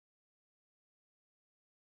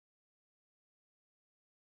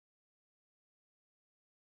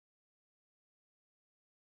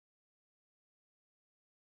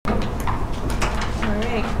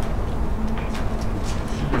Okay.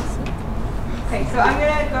 Okay, so I'm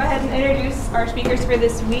going to go ahead and introduce our speakers for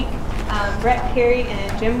this week. Brett Carey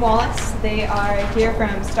and Jim Wallace. They are here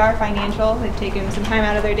from Star Financial. They've taken some time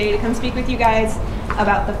out of their day to come speak with you guys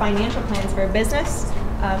about the financial plans for a business.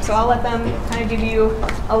 So I'll let them kind of give you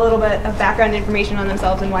a little bit of background information on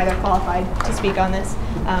themselves and why they're qualified to speak on this.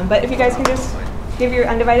 But if you guys can just give your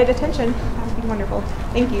undivided attention, that would be wonderful.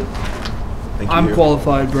 Thank you. I'm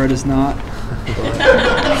qualified, Brett is not.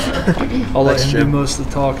 I'll let him do most of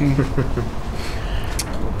the talking.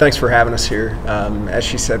 Thanks for having us here. As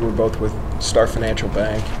she said, we're both with Star Financial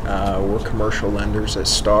Bank. We're commercial lenders at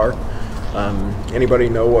Star. Anybody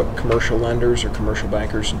know what commercial lenders or commercial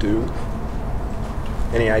bankers do?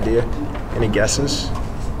 Any idea? Any guesses?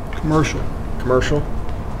 Commercial. Commercial?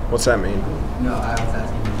 What's that mean? No, I was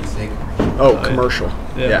asking you to say commercial. Oh, commercial.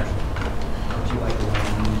 Yeah. Would you like to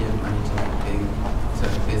learn and give money to like big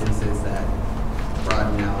to businesses that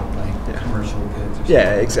broaden out like commercial goods or something?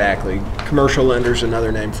 Yeah, exactly. Commercial lenders,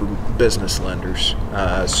 another name for business lenders.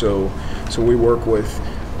 So we work with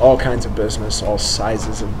all kinds of business, all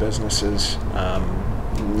sizes of businesses,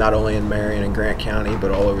 not only in Marion and Grant County,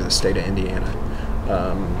 but all over the state of Indiana.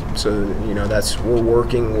 We're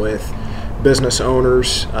working with business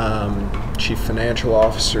owners, chief financial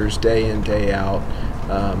officers, day in, day out,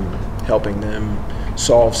 helping them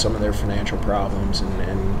solve some of their financial problems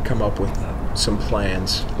and come up with some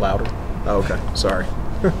plans. Louder? Oh, okay, sorry.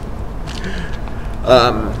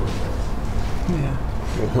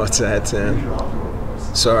 What's that, Tim?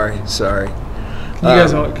 Sorry.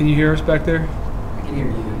 Can you hear us back there? I can hear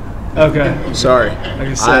you. Okay. Sorry. Like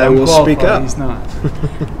I said, I I'm will qualified, speak up. He's not.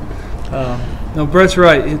 No, Brett's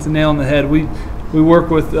right. Hits the nail on the head. We work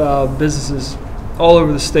with businesses all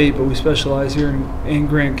over the state, but we specialize here in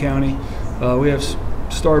Grant County. We have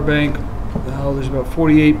Star Bank. There's about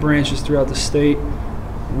 48 branches throughout the state.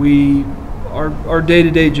 Our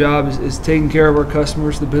day-to-day job is taking care of our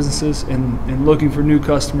customers, the businesses, and looking for new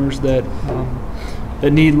customers that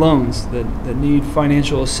need loans, that need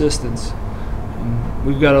financial assistance.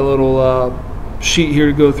 We've got a little sheet here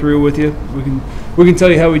to go through with you. We can tell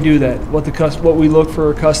you how we do that, what we look for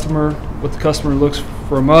a customer, what the customer looks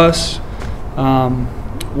from us,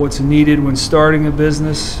 what's needed when starting a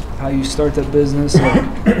business, how you start that business,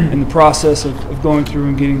 and the process of going through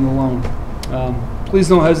and getting the loan. Please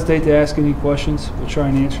don't hesitate to ask any questions. We'll try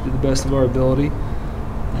and answer to the best of our ability.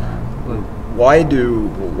 Why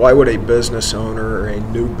would a business owner or a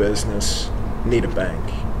new business need a bank?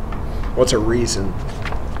 What's a reason?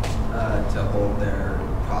 To hold their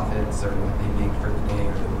profits or what they make for the day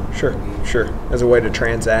or the month. Sure. As a way to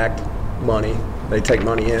transact money. They take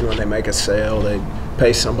money in when they make a sale. They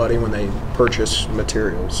pay somebody when they purchase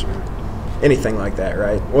materials or anything like that,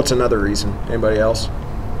 right? What's another reason? Anybody else?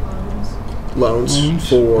 Loans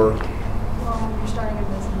for? Well, when you're starting a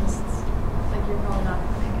business, it's like you're probably not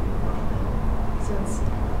going to make any profit, since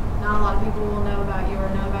not a lot of people will know about you or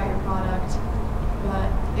know about your product,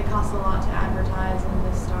 but it costs a lot to advertise and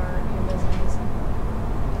to start your business.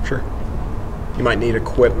 Sure. You might need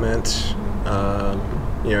equipment.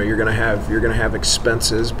 You're gonna have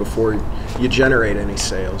expenses before you generate any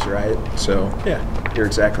sales, right? So yeah, you're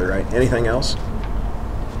exactly right. Anything else?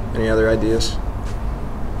 Any other ideas?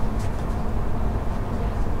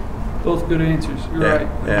 Both good answers. You're right.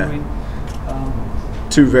 Yeah.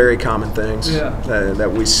 Two very common things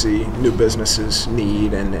that we see new businesses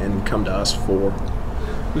need and come to us for.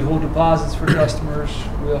 We hold deposits for customers.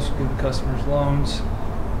 We also give customers loans.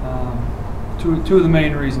 Two of the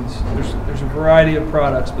main reasons. There's a variety of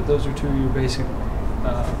products, but those are two of your basic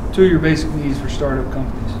needs for startup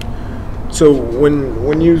companies. So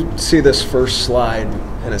when you see this first slide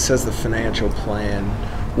and it says the financial plan,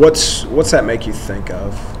 what's that make you think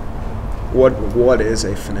of? What is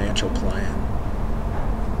a financial plan?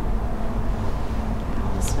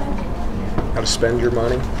 How to spend your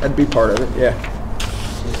money? That'd be part of it, yeah.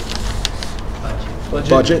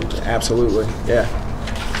 Budget? Absolutely, yeah.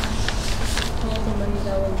 All the money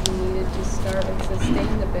that will be needed to start and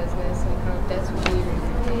sustain the business and how debts will be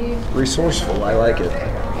repaid. Resourceful, I like it.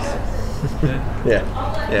 Yeah.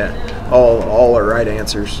 All are right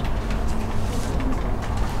answers.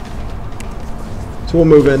 So we'll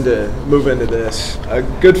move into this. A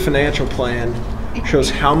good financial plan shows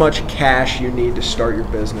how much cash you need to start your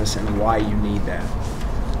business and why you need that.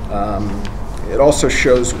 It also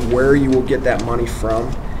shows where you will get that money from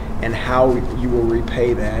and how you will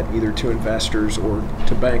repay that, either to investors or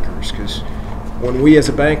to bankers. Because when we as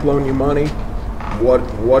a bank loan you money,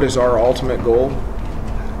 what is our ultimate goal?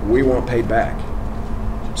 We want paid back.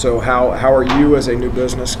 So how are you as a new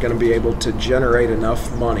business going to be able to generate enough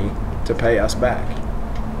money to pay us back?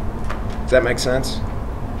 Does that make sense?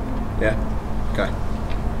 Yeah? Okay.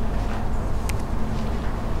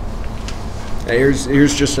 Now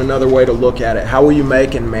here's just another way to look at it. How will you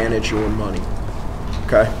make and manage your money?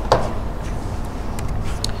 Okay?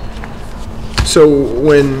 So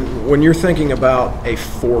when you're thinking about a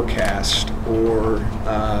forecast or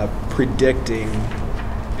predicting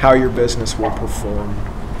how your business will perform,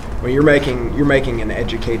 when you're making an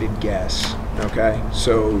educated guess. Okay?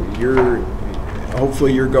 So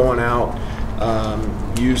hopefully you're going out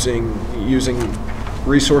using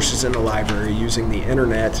resources in the library, using the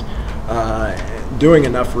internet, doing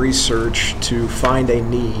enough research to find a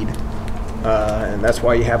need, and that's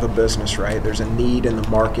why you have a business, right? There's a need in the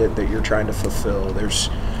market that you're trying to fulfill. There's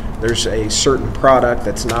a certain product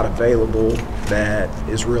that's not available that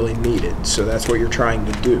is really needed, so that's what you're trying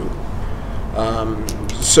to do.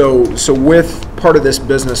 So with part of this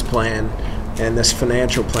business plan and this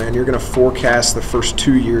financial plan, you're going to forecast the first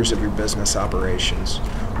 2 years of your business operations.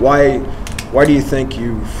 Why do you think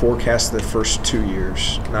you forecast the first 2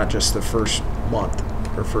 years, not just the first month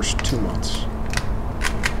or first 2 months?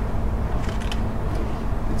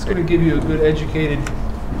 It's going to give you a good educated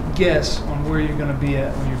guess on where you're going to be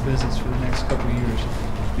at in your business for the next couple of years.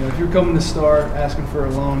 You know, if you're coming to STAR asking for a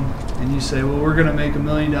loan and you say, well, we're going to make $1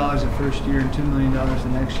 million the first year and $2 million the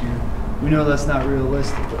next year, we know that's not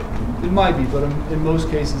realistic. It might be, but in most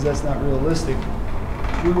cases that's not realistic.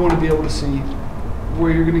 We want to be able to see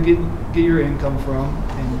where you're going to get your income from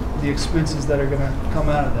and the expenses that are going to come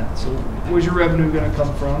out of that. So where's your revenue going to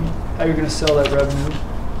come from? How you're going to sell that revenue?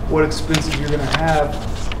 What expenses you're going to have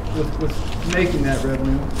with making that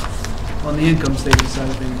revenue on the income statement side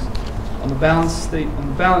of things. On the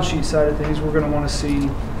balance sheet side of things, we're going to want to see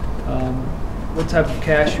what type of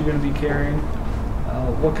cash you're going to be carrying,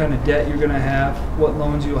 what kind of debt you're going to have, what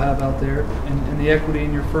loans you'll have out there, and the equity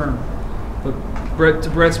in your firm. But to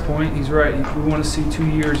Brett's point, he's right. We want to see 2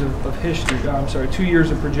 years of history. 2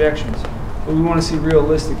 years of projections, but we want to see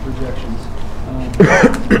realistic projections.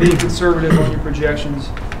 Being conservative on your projections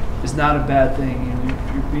is not a bad thing. You know,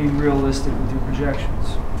 you're being realistic with your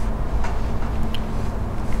projections.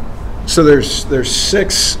 So there's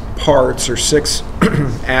 6 parts or 6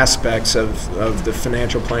 aspects of the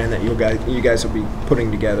financial plan that you guys will be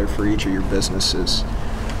putting together for each of your businesses.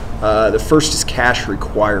 The first is cash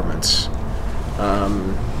requirements.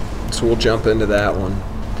 So we'll jump into that one.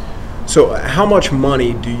 So how much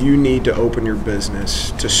money do you need to open your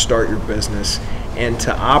business, to start your business, and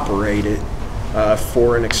to operate it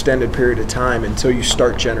for an extended period of time until you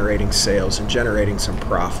start generating sales and generating some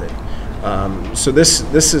profit? So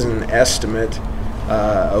this is an estimate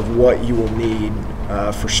of what you will need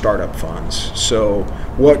for startup funds. So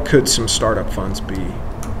what could some startup funds be?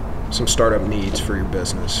 Some startup needs for your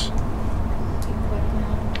business?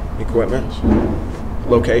 Equipment?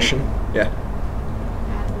 Location? Yeah.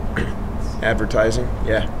 Advertising?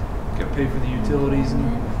 Yeah. Got to pay for the utilities in the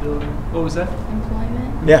building. What was that?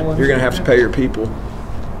 Employment. Yeah, you're going to have to pay your people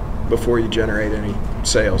before you generate any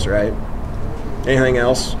sales, right? Anything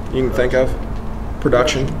else you can think of?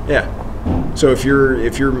 Production? Yeah. So if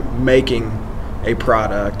you're making a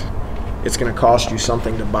product, it's going to cost you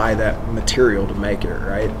something to buy that material to make it,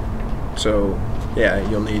 right? So yeah,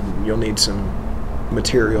 you'll need some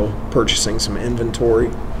material purchasing, some inventory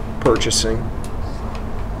purchasing,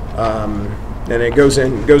 and it goes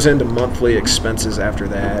into monthly expenses after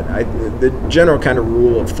that. The general kind of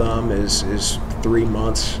rule of thumb is 3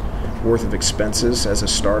 months worth of expenses as a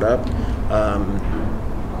startup.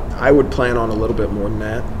 I would plan on a little bit more than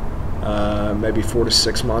that, maybe 4 to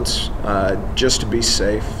 6 months, just to be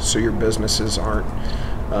safe, so your businesses aren't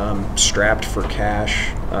strapped for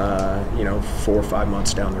cash, 4 or 5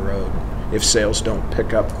 months down the road, if sales don't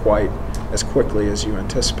pick up quite as quickly as you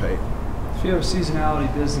anticipate. If you have a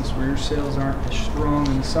seasonality business where your sales aren't as strong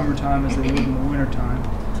in the summertime as they would in the wintertime,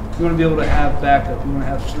 you want to be able to have backup. You want to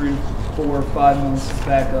have 3, 4, 5 months of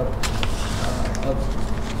backup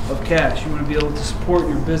of cash. You want to be able to support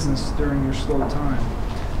your business during your slow time.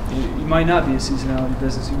 You might not be a seasonality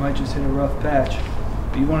business. You might just hit a rough patch.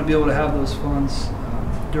 But you want to be able to have those funds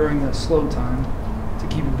during that slow time to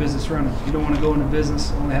keep your business running. You don't want to go into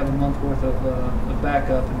business, only have a month worth of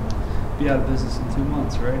backup and be out of business in 2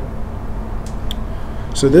 months, right?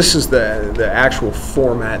 So this is the actual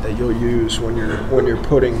format that you'll use when you're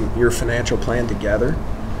putting your financial plan together.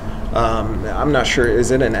 I'm not sure,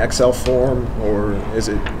 is it an Excel form or is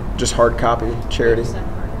it just hard copy, Charity?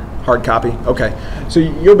 Hard copy? Okay. So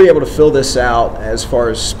you'll be able to fill this out as far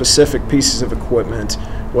as specific pieces of equipment,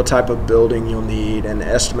 what type of building you'll need, and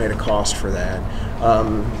estimate a cost for that.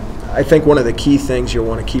 I think one of the key things you'll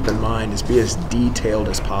want to keep in mind is be as detailed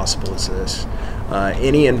as possible as this.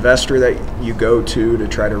 Any investor that you go to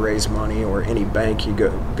try to raise money, or any bank you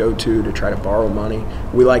go to try to borrow money,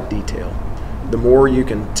 we like detail. The more you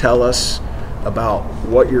can tell us about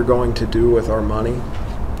what you're going to do with our money,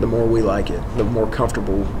 the more we like it, the more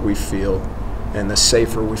comfortable we feel, and the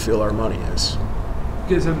safer we feel our money is.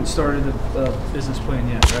 You guys haven't started the business plan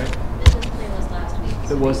yet, right? Business plan was last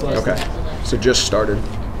week. It was last Okay, so just started.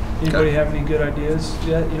 Anybody have any good ideas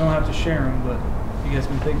yet? You don't have to share them, but you guys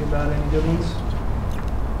been thinking about any good ones?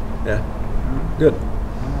 Yeah, good.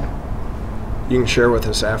 You can share with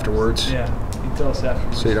us afterwards, Yeah, you can tell us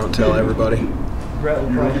afterwards. so you don't tell everybody. Brett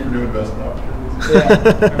will You're looking probably. for new investment opportunities?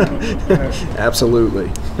 Yeah.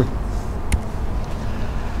 Absolutely.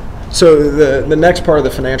 So the next part of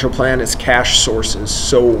the financial plan is cash sources.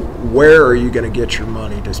 So where are you going to get your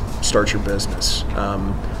money to start your business?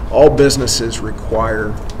 All businesses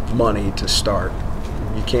require money to start.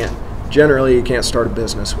 Generally you can't start a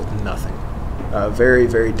business with nothing. Very,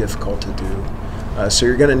 very difficult to do. So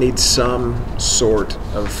you're going to need some sort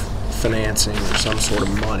of financing or some sort of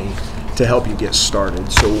money to help you get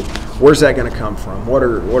started. So where's that going to come from? What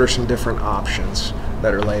are some different options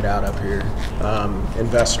that are laid out up here?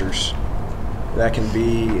 Investors. That can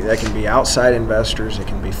be outside investors. It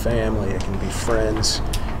can be family. It can be friends.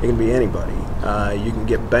 It can be anybody. You can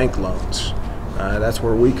get bank loans. That's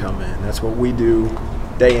where we come in. That's what we do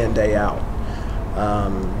day in, day out.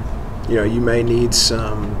 You may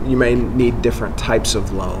need different types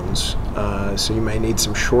of loans. So you may need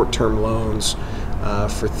some short-term loans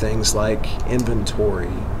for things like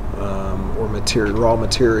inventory or raw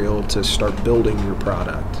material to start building your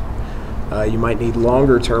product. You might need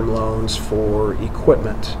longer-term loans for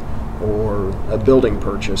equipment or a building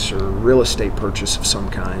purchase or real estate purchase of some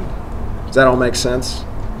kind. Does that all make sense?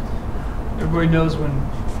 Everybody knows when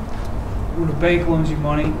a bank loans you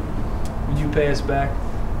money, when you pay us back,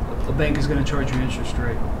 the bank is going to charge you an interest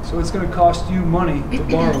rate. So it's going to cost you money to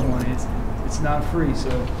borrow money. It's not free. So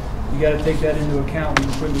you got to take that into account when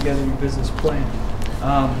you're putting together your business plan.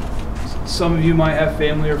 Some of you might have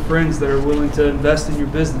family or friends that are willing to invest in your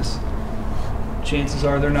business. Chances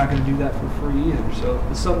are they're not going to do that for free either. So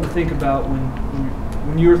it's something to think about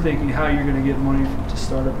when you're thinking how you're going to get money to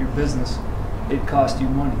start up your business. It costs you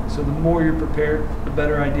money. So the more you're prepared, the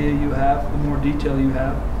better idea you have, the more detail you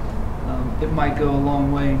have. It might go a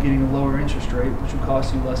long way in getting a lower interest rate, which will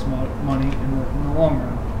cost you less money in the long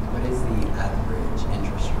run. What is the average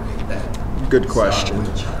interest rate that? Good question.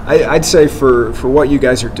 would charge? I'd say for what you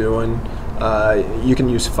guys are doing, you can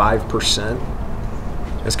use 5%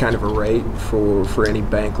 as kind of a rate for any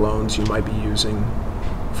bank loans you might be using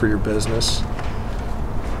for your business.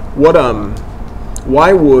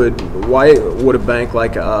 Why would a bank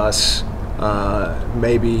like us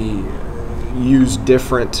maybe use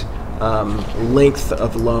different length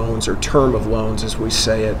of loans or term of loans, as we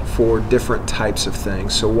say it, for different types of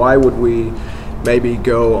things? So why would we maybe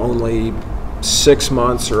go only 6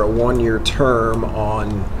 months or a 1-year term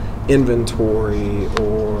on inventory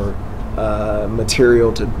or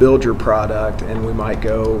material to build your product, and we might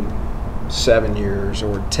go 7 years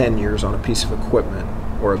or 10 years on a piece of equipment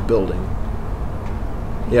or a building?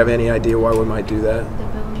 You have any idea why we might do that? The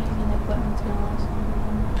building and the equipment's gonna last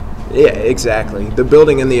longer. Yeah, exactly. The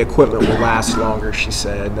building and the equipment will last longer, she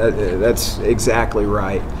said. That's exactly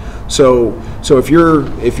right. So if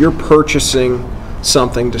you're purchasing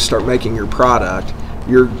something to start making your product,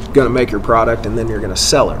 you're going to make your product and then you're going to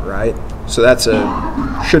sell it, right? So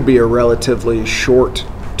should be a relatively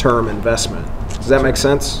short-term investment. Does that make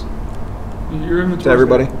sense? Your inventory. To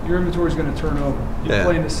everybody? Your inventory is going to turn over. You Yeah.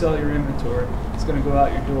 plan to sell your inventory. It's going to go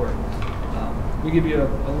out your door. We give you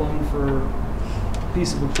a loan for a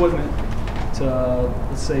piece of equipment to,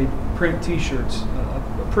 let's say, print T-shirts,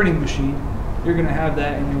 a printing machine. You're going to have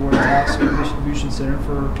that in your warehouse or your distribution center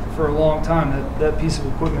for a long time. That piece of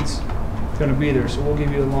equipment's going to be there. So we'll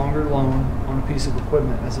give you a longer loan on a piece of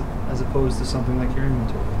equipment as opposed to something like your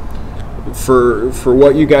inventory. For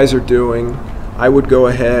what you guys are doing, I would go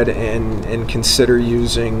ahead and consider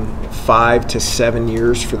using 5 to 7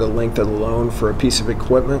 years for the length of the loan for a piece of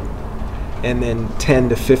equipment, and then 10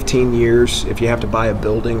 to 15 years if you have to buy a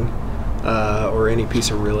building or any piece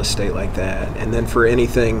of real estate like that. And then for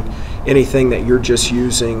anything that you're just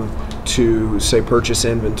using to, say, purchase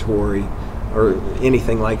inventory or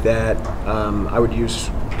anything like that, I would use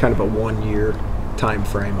kind of a 1-year time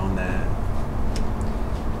frame on that.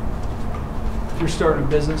 If you're starting a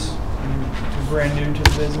business, and you're brand new to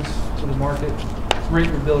the business, to the market, rent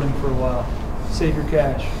your building for a while. Save your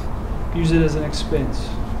cash. Use it as an expense.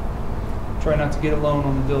 Try not to get a loan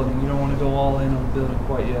on the building. You don't want to go all in on the building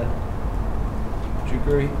quite yet. Would you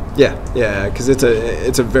agree? Yeah, because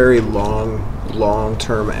it's a very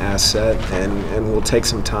long-term asset, and will take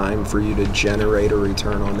some time for you to generate a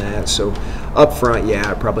return on that. So up front,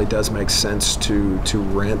 yeah, it probably does make sense to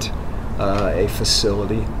rent a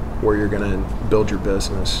facility where you're going to build your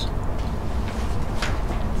business.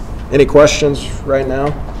 Any questions right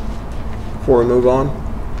now before we move on?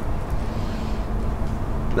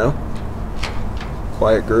 No?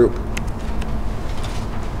 Quiet group.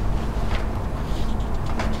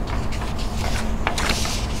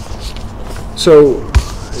 So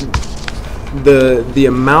the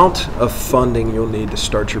amount of funding you'll need to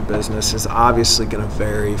start your business is obviously going to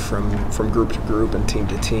vary from group to group and team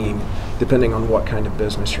to team, depending on what kind of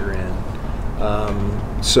business you're in.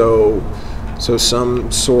 So some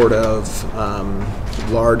sort of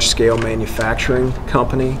large-scale manufacturing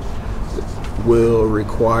company will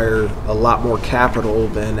require a lot more capital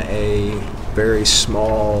than a very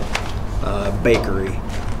small bakery.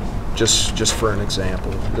 Just for an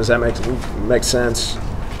example. Does that make sense?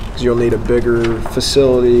 Because you'll need a bigger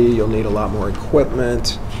facility, you'll need a lot more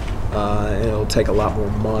equipment, and it'll take a lot more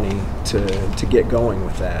money to get going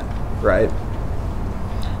with that, right?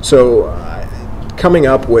 So coming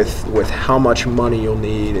up with how much money you'll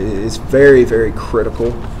need is very, very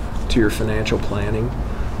critical to your financial planning.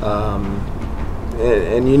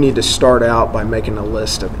 And you need to start out by making a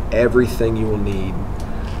list of everything you will need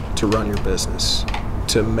to run your business,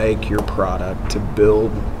 to make your product, to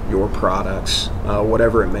build your products,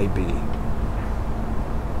 whatever it may be.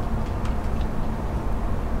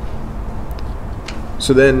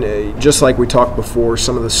 So then, just like we talked before,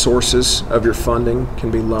 some of the sources of your funding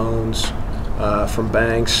can be loans from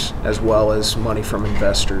banks as well as money from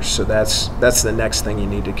investors. So that's the next thing you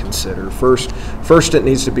need to consider. First it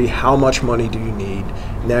needs to be how much money do you need.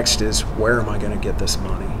 Next is where am I going to get this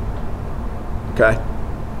money? Okay?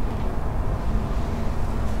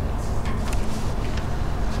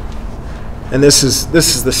 And this is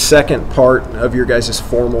the second part of your guys'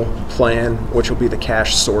 formal plan, which will be the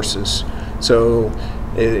cash sources. So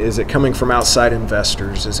is it coming from outside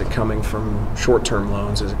investors? Is it coming from short-term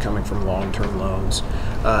loans? Is it coming from long-term loans?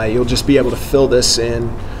 You'll just be able to fill this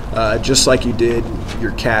in just like you did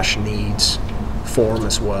your cash needs form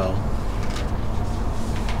as well.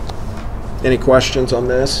 Any questions on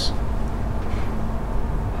this?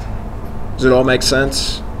 Does it all make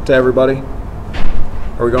sense to everybody?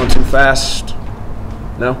 Are we going too fast?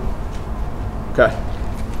 No? Okay.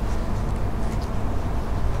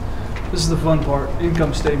 This is the fun part.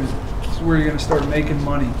 Income statement. This is where you're going to start making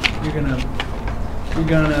money. You're going to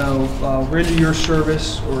render your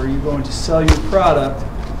service, or you're going to sell your product,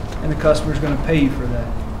 and the customer's going to pay you for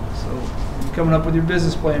that. So you're coming up with your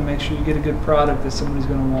business plan. Make sure you get a good product that somebody's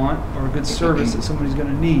going to want, or a good service that somebody's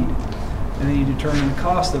going to need, and then you determine the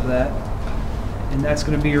cost of that, and that's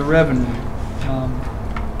going to be your revenue.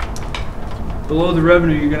 Below the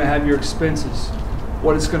revenue, you're going to have your expenses.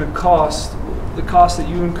 What it's going to cost, the cost that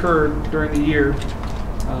you incur during the year,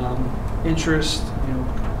 interest,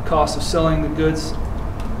 cost of selling the goods,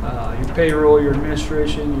 your payroll, your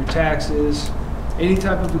administration, your taxes, any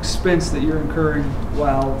type of expense that you're incurring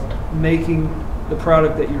while making the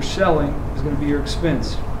product that you're selling is going to be your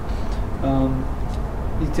expense.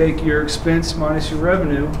 You take your expense minus your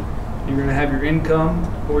revenue, you're going to have your income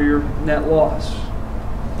or your net loss.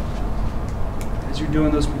 As you're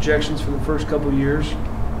doing those projections for the first couple of years,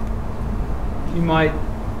 you might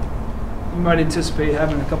anticipate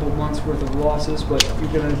having a couple of months worth of losses, but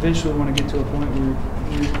you're going to eventually want to get to a point where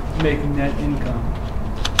you're making net income.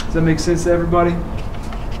 Does that make sense to everybody?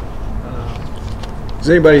 Does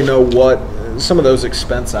anybody know what some of those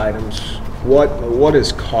expense items? What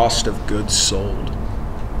is cost of goods sold?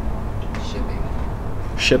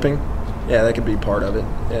 Shipping? Yeah, that could be part of it.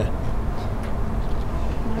 Yeah.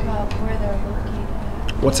 What about where they're located at?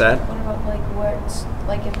 What's that? What about where it's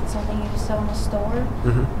if it's something you sell in a store,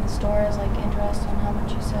 and the store has interest on how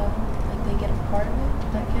much you sell, they get a part of it?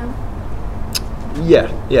 Does that count?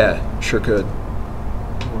 Yeah, sure could.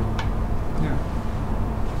 Yeah.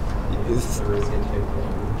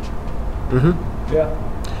 Yeah.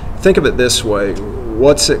 Think of it this way: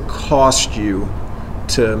 what's it cost you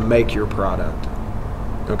to make your product?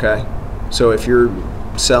 Okay, so if you're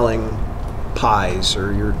selling pies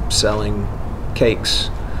or you're selling cakes,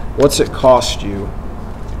 what's it cost you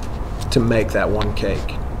to make that one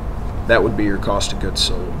cake? That would be your cost of goods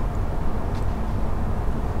sold.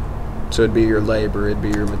 So it'd be your labor, it'd be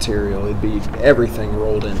your material, it'd be everything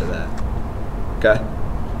rolled into that. Okay?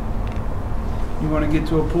 You want to get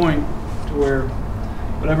to a point to where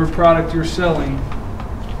whatever product you're selling,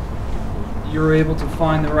 you're able to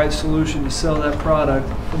find the right solution to sell that product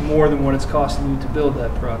for more than what it's costing you to build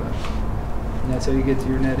that product. And that's how you get to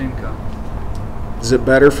your net income. Is it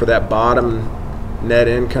better for that bottom net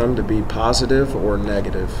income to be positive or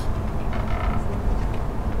negative?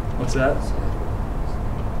 What's that?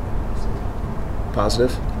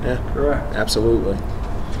 Positive? Yeah, Correct. absolutely.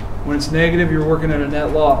 When it's negative, you're working at a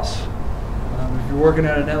net loss. If you're working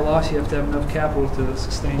at a net loss, you have to have enough capital to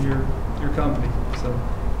sustain your company. So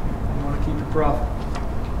you want to keep your profit.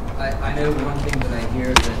 I know one thing that I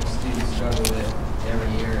hear that students struggle with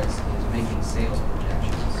every year is making sales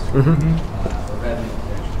projections, or revenue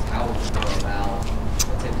projections. How would you go about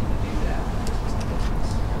attempting to do that?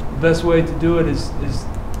 The best way to do it is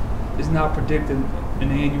not predict an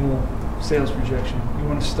annual sales projection. You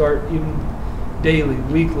want to start even daily,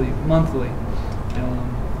 weekly, monthly,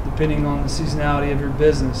 depending on the seasonality of your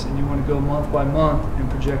business, and you want to go month by month and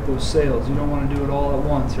project those sales. You don't want to do it all at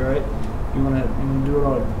once, right? You want to do it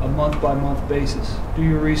on a month by month basis. Do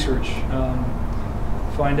your research.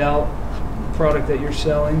 Find out the product that you're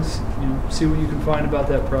selling. See what you can find about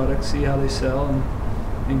that product. See how they sell,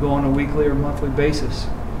 and go on a weekly or monthly basis.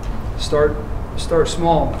 Start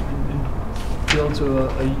small and build to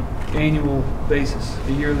a annual basis,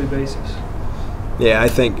 a yearly basis. Yeah, I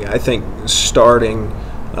think starting,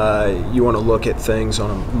 you want to look at things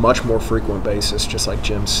on a much more frequent basis, just like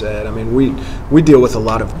Jim said. I mean, we deal with a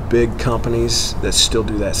lot of big companies that still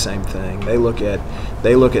do that same thing. They look at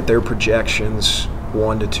their projections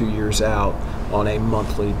 1 to 2 years out on a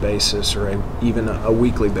monthly basis, or even a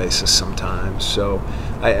weekly basis sometimes. So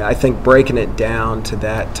I think breaking it down to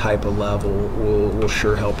that type of level will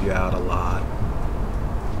sure help you out a lot.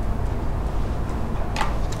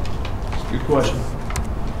 Good question.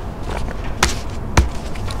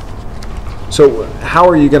 So how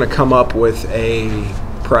are you going to come up with a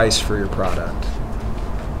price for your product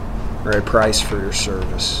or a price for your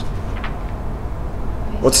service?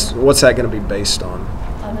 What's that going to be based on?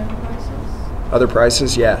 Other prices? Other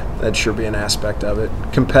prices? Yeah, that'd sure be an aspect of it.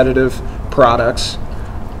 Competitive products.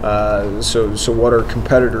 So what are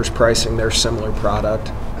competitors pricing their similar product?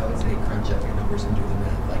 I would say crunch up your numbers and do the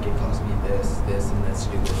math. Like, it cost me this, and this,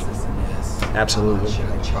 to do this, and this. Absolutely.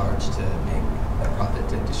 How much should I charge to make a profit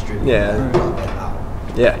to distribute Yeah. that profit out?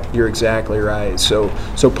 Yeah, you're exactly right. So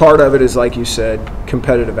part of it is, like you said,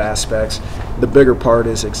 competitive aspects. The bigger part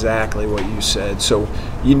is exactly what you said. So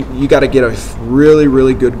you got to get a really,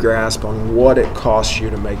 really good grasp on what it costs you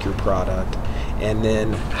to make your product, and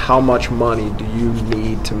then how much money do you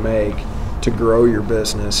need to make to grow your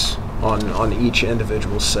business on each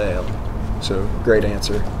individual sale. So great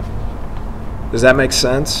answer. Does that make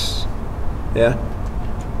sense? Yeah.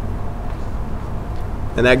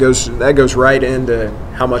 And that goes right into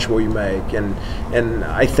how much will you make, and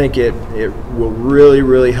I think it will really,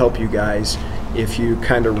 really help you guys if you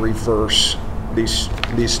kind of reverse these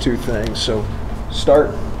two things. So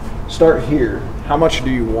start here. How much do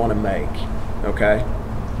you want to make? Okay.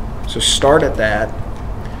 So start at that.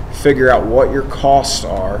 Figure out what your costs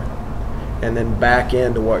are, and then back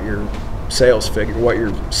into what your sales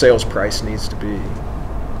price needs to be.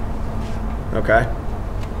 Okay.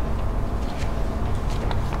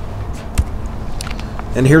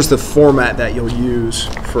 And here's the format that you'll use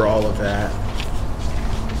for all of that.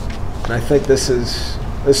 And I think this is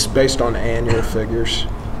based on annual figures.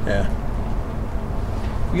 Yeah.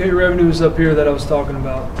 You got your revenues up here that I was talking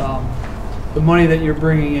about. The money that you're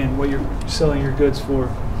bringing in, what you're selling your goods for.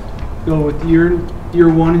 Go with year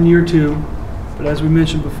 1 and year 2. But as we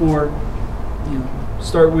mentioned before,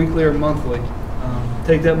 start weekly or monthly.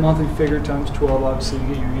 Take that monthly figure times 12, obviously, to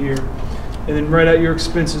get your year. And then write out your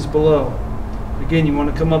expenses below. Again, you want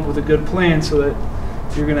to come up with a good plan so that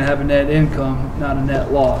you're going to have a net income, not a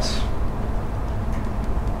net loss.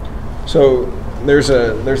 So there's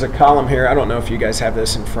a column here. I don't know if you guys have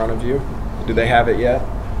this in front of you. Do they have it yet?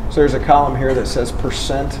 So there's a column here that says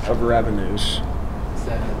percent of revenues.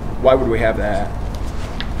 Why would we have that?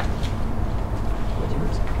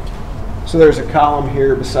 So there's a column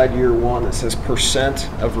here beside year 1 that says percent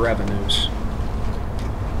of revenues.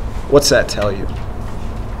 What's that tell you?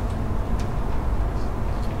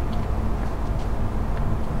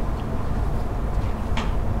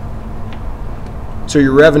 So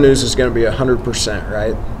your revenues is going to be 100%,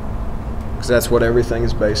 right? Because that's what everything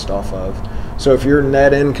is based off of. So if your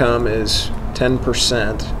net income is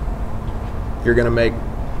 10%, you're going to make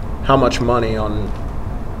how much money on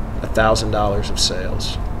 $1,000 of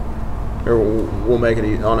sales? Or we'll make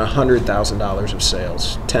it on $100,000 of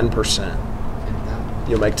sales, 10%.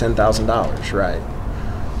 You'll make $10,000, right?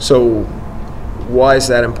 So why is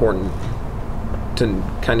that important to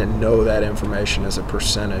kind of know that information as a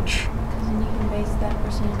percentage? Because then you base that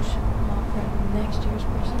percentage off from next year's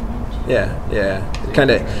percentage. Yeah. It kind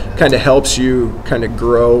of helps you kind of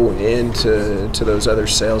grow into those other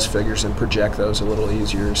sales figures and project those a little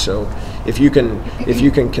easier. So if you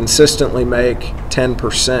can consistently make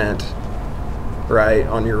 10%, right,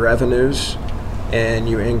 on your revenues, and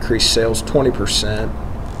you increase sales 20%,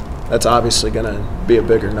 that's obviously going to be a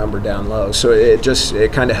bigger number down low. So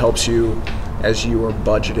it kind of helps you as you are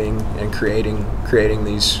budgeting and creating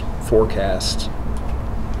these forecasts.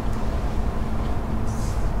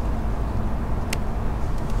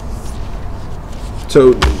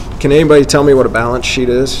 So can anybody tell me what a balance sheet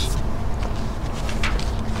is? The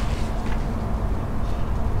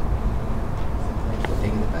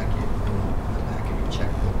thing in the back of your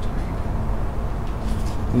checkbook.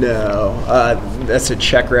 No, that's a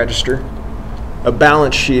check register. A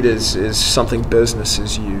balance sheet is something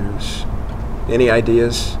businesses use. Any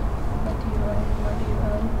ideas? What do you own? What do you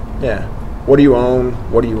own? Yeah. What do you own?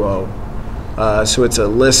 What do you owe? So it's a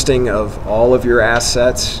listing of all of your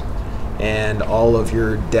assets and all of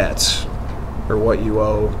your debts, or what you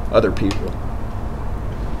owe other people.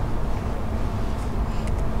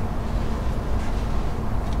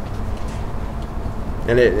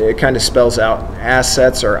 And it kind of spells out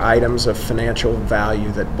assets or items of financial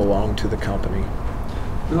value that belong to the company.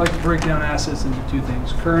 We like to break down assets into two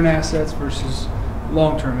things: current assets versus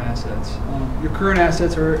long-term assets. Your current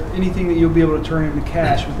assets are anything that you'll be able to turn into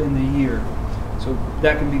cash within the year. So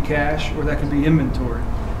that can be cash or that can be inventory.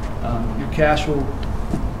 Your cash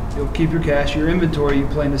you'll keep your cash. Your inventory you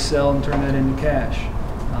plan to sell and turn that into cash.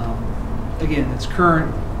 Again, it's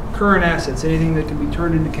current assets, anything that can be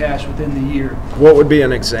turned into cash within the year. What would be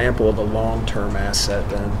an example of a long-term asset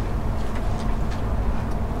then?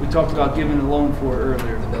 We talked about giving a loan for it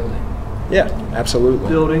earlier. The building. Yeah, absolutely.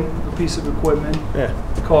 Building, a piece of equipment, Yeah.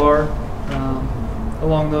 car,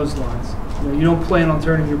 along those lines. You don't plan on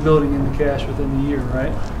turning your building into cash within the year,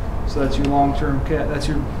 right? So that's your long-term that's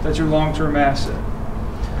your long-term asset.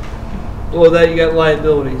 Below that, you got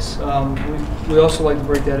liabilities. We also like to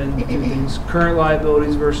break that into two things: current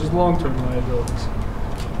liabilities versus long-term liabilities.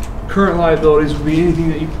 Current liabilities would be anything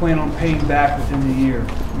that you plan on paying back within the year.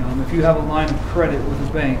 If you have a line of credit with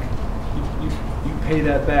a bank, you pay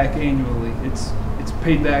that back annually. It's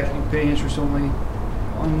paid back. You pay interest only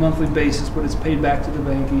on a monthly basis, but it's paid back to the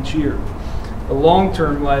bank each year. A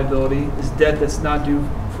long-term liability is debt that's not due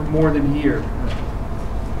for more than a year.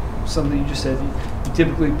 Something you just said. You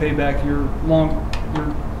typically pay back your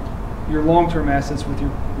long-term assets with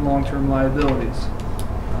your long-term liabilities.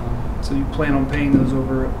 So you plan on paying those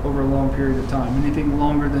over a long period of time. Anything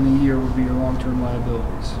longer than a year would be your long-term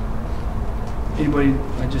liabilities. Anybody?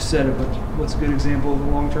 I just said it, but what's a good example of a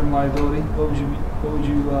long-term liability? What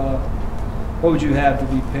would you have to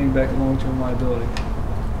be paying back a long-term liability?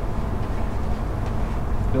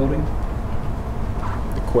 Building?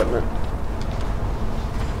 Equipment.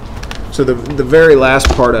 So the very last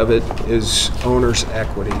part of it is owner's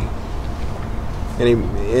equity.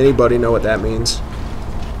 Anybody know what that means?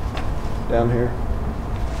 Down here.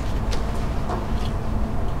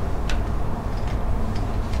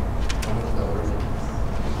 How much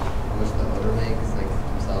the owner makes, like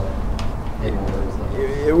himself, in orders, like.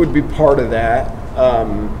 It would be part of that.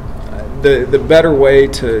 The better way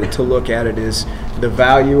to look at it is the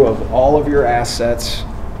value of all of your assets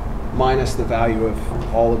minus the value of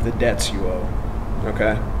all of the debts you owe.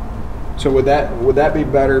 Okay? So would that be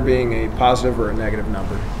better being a positive or a negative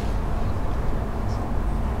number?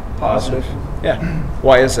 Positive. Yeah.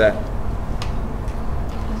 Why is that?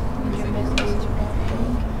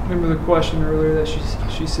 Remember the question earlier that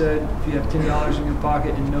she said, if you have $10 in your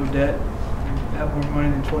pocket and no debt, you have more money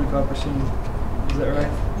than 25%. Is that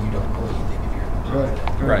right? You don't owe anything if you're not.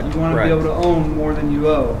 Right. You want to be able to own more than you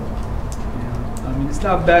owe. I mean, it's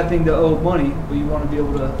not a bad thing to owe money, but you want to be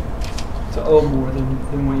able to owe more than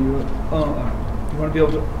what you owe. You want to be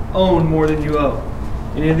able to own more than you owe.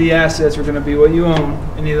 Any of the assets are going to be what you own.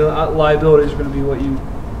 Any of the liabilities are going to be what you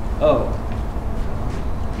owe.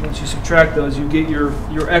 Once you subtract those, you get your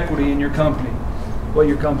equity in your company, what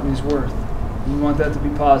your company's worth. You want that to be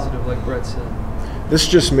positive, like Brett said. This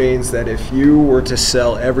just means that if you were to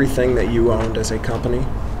sell everything that you owned as a company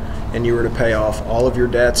and you were to pay off all of your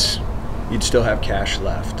debts, you'd still have cash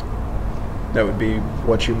left. That would be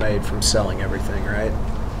what you made from selling everything, right?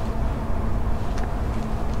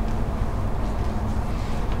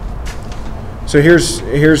 So here's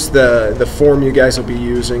the form you guys will be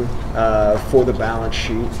using for the balance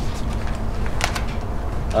sheet.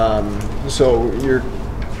 So your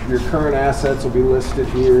current assets will be listed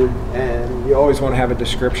here, and you always want to have a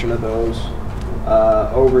description of those.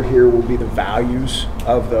 Over here will be the values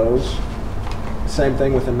of those. Same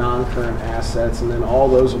thing with the non-current assets, and then all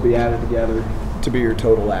those will be added together to be your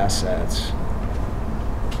total assets.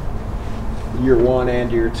 Year 1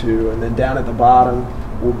 and year 2, and then down at the bottom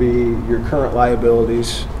will be your current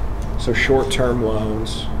liabilities, so short-term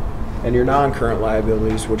loans, and your non-current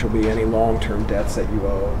liabilities, which will be any long-term debts that you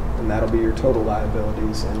owe, and that'll be your total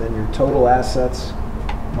liabilities, and then your total assets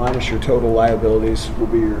minus your total liabilities will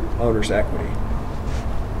be your owner's equity.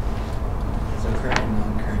 So current and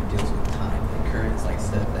non-current deals with time. Like current is like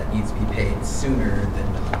stuff that needs to be paid sooner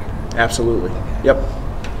than non-current. Absolutely. Okay. Yep.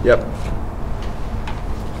 Yep.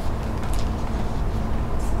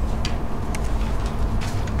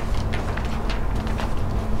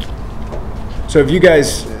 So have you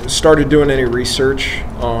guys started doing any research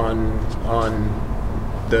on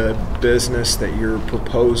the business that you're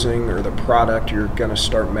proposing or the product you're going to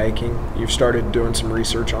start making? You've started doing some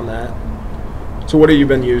research on that? So what have you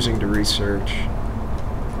been using to research?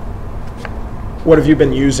 What have you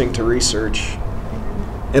been using to research?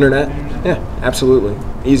 Internet? Yeah, absolutely.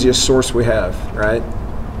 Easiest source we have, right?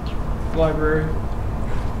 Library.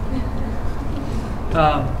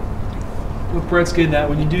 What Brett's getting at,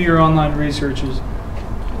 when you do your online researches,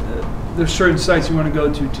 there's certain sites you want to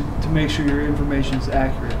go to make sure your information is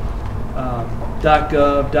accurate.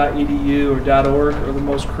 .gov, .edu, or .org are the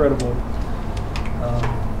most credible.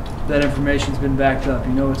 That information's been backed up.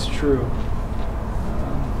 You know it's true.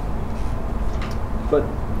 But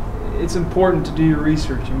it's important to do your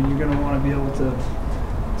research. I mean, you're going to want to be able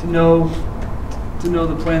to know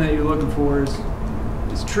the plan that you're looking for is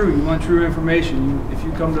true. You want true information. If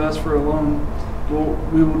you come to us for a loan,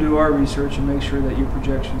 we will do our research and make sure that your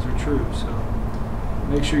projections are true. So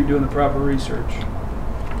make sure you're doing the proper research.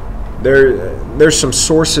 There's some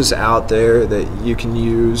sources out there that you can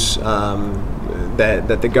use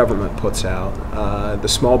that the government puts out. The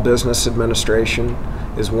Small Business Administration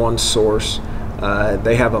is one source.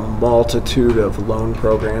 They have a multitude of loan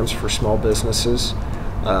programs for small businesses.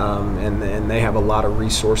 And they have a lot of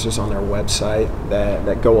resources on their website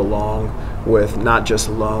that go along with not just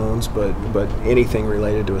loans, but anything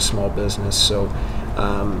related to a small business. So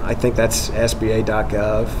I think that's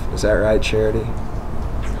SBA.gov. Is that right, Charity?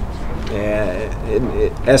 Yeah,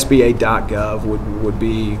 SBA.gov would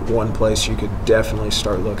be one place you could definitely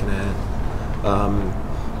start looking at.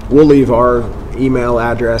 We'll leave our email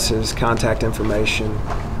addresses, contact information.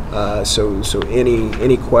 So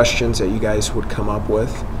any questions that you guys would come up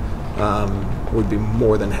with, we'd be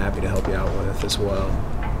more than happy to help you out with as well.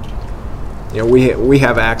 You know, we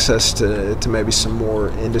have access to maybe some more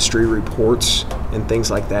industry reports and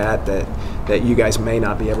things like that you guys may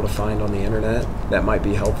not be able to find on the internet. That might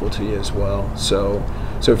be helpful to you as well. So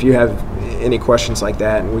if you have any questions like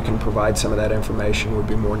that and we can provide some of that information, we'd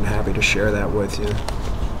be more than happy to share that with you.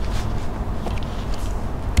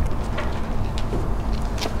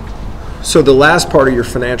 So the last part of your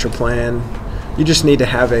financial plan, you just need to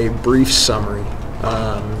have a brief summary.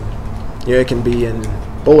 It can be in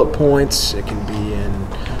bullet points, it can be in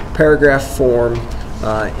paragraph form,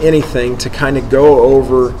 anything to kind of go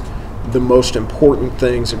over the most important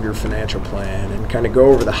things of your financial plan and kind of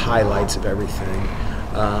go over the highlights of everything.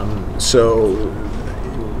 So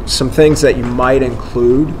some things that you might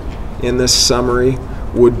include in this summary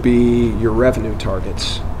would be your revenue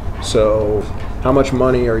targets. So how much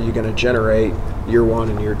money are you going to generate year 1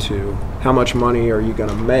 and year 2? How much money are you going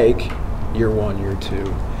to make year 1, year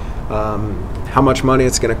 2? How much money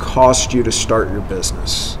it's going to cost you to start your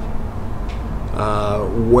business?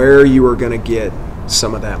 Where you are going to get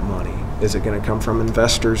some of that money? Is it going to come from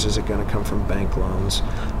investors? Is it going to come from bank loans?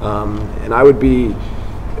 And I would be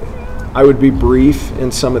brief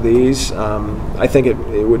in some of these. I think it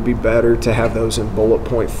would be better to have those in bullet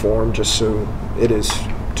point form, just so it is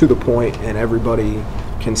to the point and everybody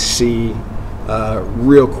can see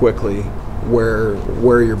real quickly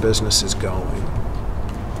where your business is going.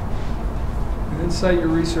 And then cite your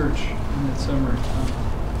research in that summary.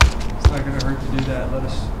 It's not going to hurt to do that. Let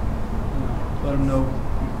us, let them know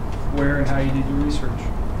where and how you did your research.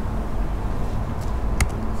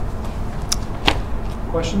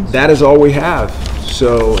 Questions? That is all we have.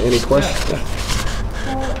 So, any questions? Yeah.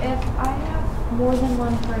 So if I have more than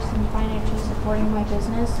one person financially supporting my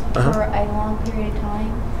business for a long period of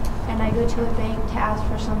time, and I go to a bank to ask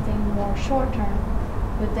for something more short term,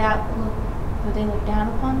 would they look down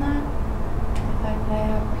upon that? If I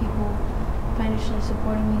have people financially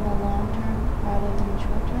supporting me in the long term rather than the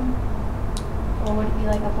short term? Or would it be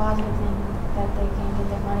like a positive thing that they can get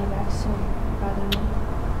their money back soon rather than?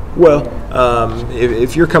 Well,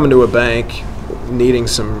 if you're coming to a bank needing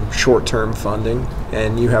some short-term funding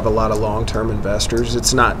and you have a lot of long-term investors,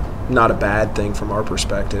 it's not a bad thing from our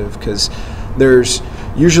perspective, because there's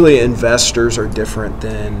usually investors are different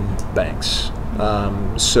than banks.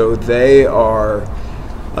 So they are.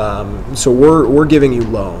 So we're giving you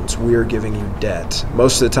loans. We're giving you debt.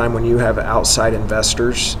 Most of the time, when you have outside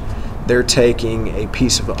investors, they're taking a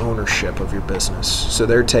piece of ownership of your business. So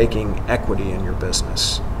they're taking equity in your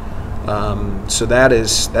business. So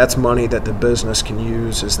that's money that the business can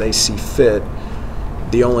use as they see fit.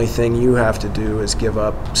 The only thing you have to do is give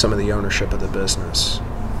up some of the ownership of the business.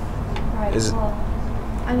 Right. Well,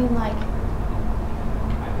 I mean, like,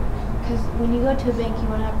 because when you go to a bank, you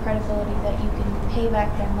want to have credibility that you can pay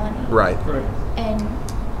back their money. Right. Right. And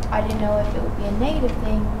I didn't know if it would be a negative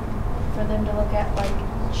thing for them to look at, like,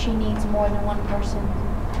 she needs more than one person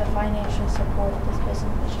to financially support this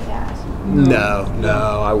business that she has.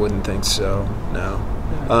 No, I wouldn't think so. No.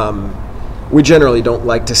 We generally don't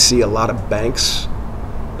like to see a lot of banks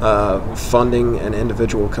funding an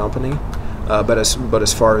individual company, but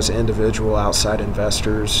as far as individual outside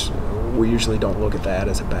investors, we usually don't look at that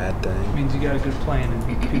as a bad It thing. means you got a good plan and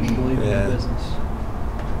people believe in Yeah. your business.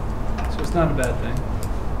 So it's not a bad thing.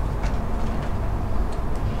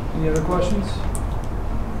 Any other questions?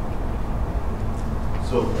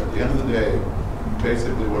 So at the end of the day, you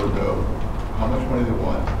basically want to know how much money they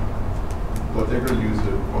want, what they're going to use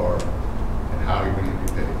it for, and how you're going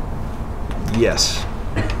to be paid. Yes,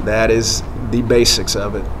 that is the basics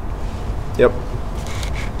of it. Yep.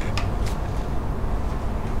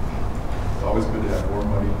 It's always good to have more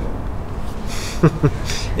money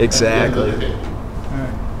than Exactly. at the end of the day. All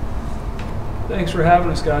right. Thanks for having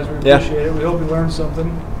us, guys. We Yeah. appreciate it. We hope you learned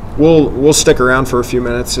something. We'll stick around for a few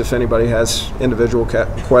minutes if anybody has individual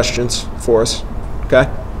questions for us. Okay.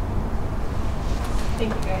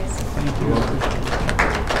 Thank you, guys. Thank you.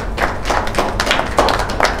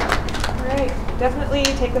 All right, definitely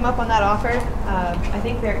take them up on that offer. I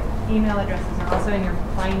think their email addresses are also in your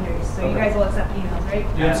binders, so you guys will accept emails, right?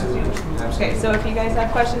 Yes. Okay, so if you guys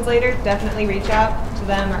have questions later, definitely reach out to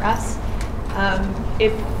them or us.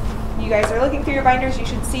 If you guys are looking through your binders, you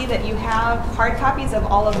should see that you have hard copies of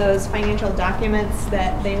all of those financial documents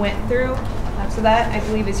that they went through. So that, I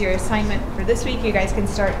believe, is your assignment for this week. You guys can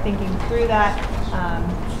start thinking through that.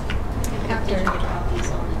 Digital copies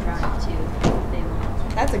on the drive too, if they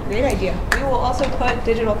want. That's a great idea. We will also put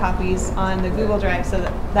digital copies on the Google Drive so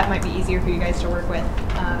that might be easier for you guys to work with.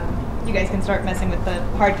 You guys can start messing with the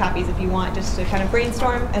hard copies if you want, just to kind of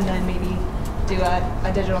brainstorm and then maybe do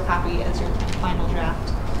a digital copy as your final draft.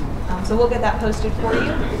 So we'll get that posted for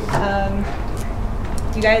you.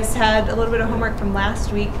 You guys had a little bit of homework from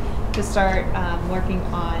last week to start working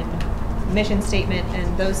on mission statement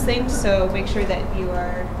and those things, so make sure that you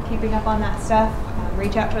are keeping up on that stuff.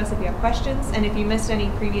 Reach out to us if you have questions, and if you missed any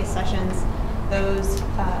previous sessions, those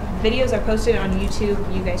videos are posted on YouTube.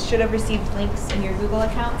 You guys should have received links in your Google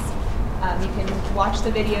accounts. You can watch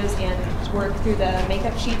the videos and work through the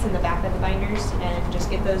makeup sheets in the back of the binders and just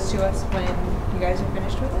get those to us when you guys are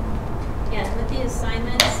finished with it. Yeah, and with the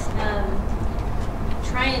assignments,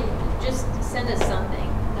 try and just send us something,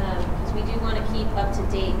 because we do want to keep up to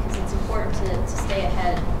date, because it's important to stay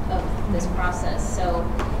ahead of this process. So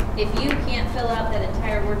if you can't fill out that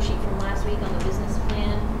entire worksheet from last week on the business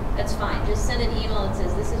plan, that's fine. Just send an email that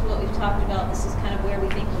says, this is what we've talked about, this is kind of where we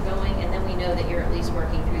think we're going, and then we know that you're at least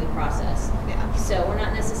working through the process. Yeah. So we're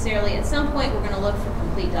not necessarily, at some point, we're going to look for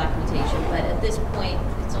complete documentation, but at this point,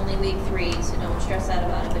 it's only week 3, so don't stress out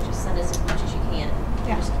about it, but just send us as much as you can.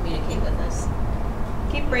 Yeah. Just communicate with us.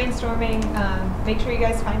 Keep brainstorming. Make sure you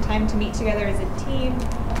guys find time to meet together as a team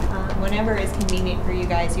whenever is convenient for you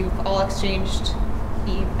guys. You've all exchanged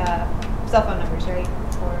cell phone numbers, right?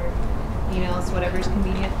 Or emails, whatever's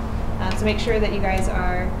convenient. So make sure that you guys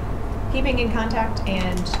are keeping in contact,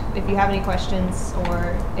 and if you have any questions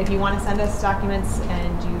or if you want to send us documents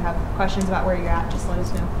and you have questions about where you're at, just let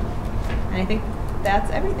us know. And I think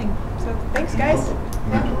that's everything. So thanks, guys.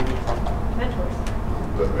 Mentors.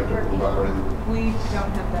 The mentor will not already, We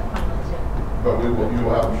don't have that finalized yet. but you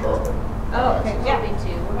will have them shortly. Oh, okay. We're Yeah. hoping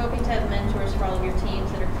to. We're hoping to have mentors for all of your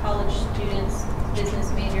teams that are college students,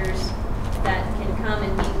 business majors, that can come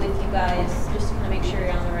and meet with you guys just to kind of make sure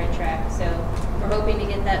you're on the right track. So we're hoping to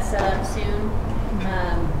get that set up soon.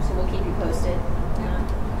 So we'll keep you posted.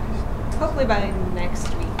 Hopefully by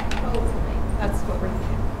next week. Hopefully. That's what we're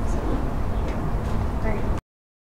thinking.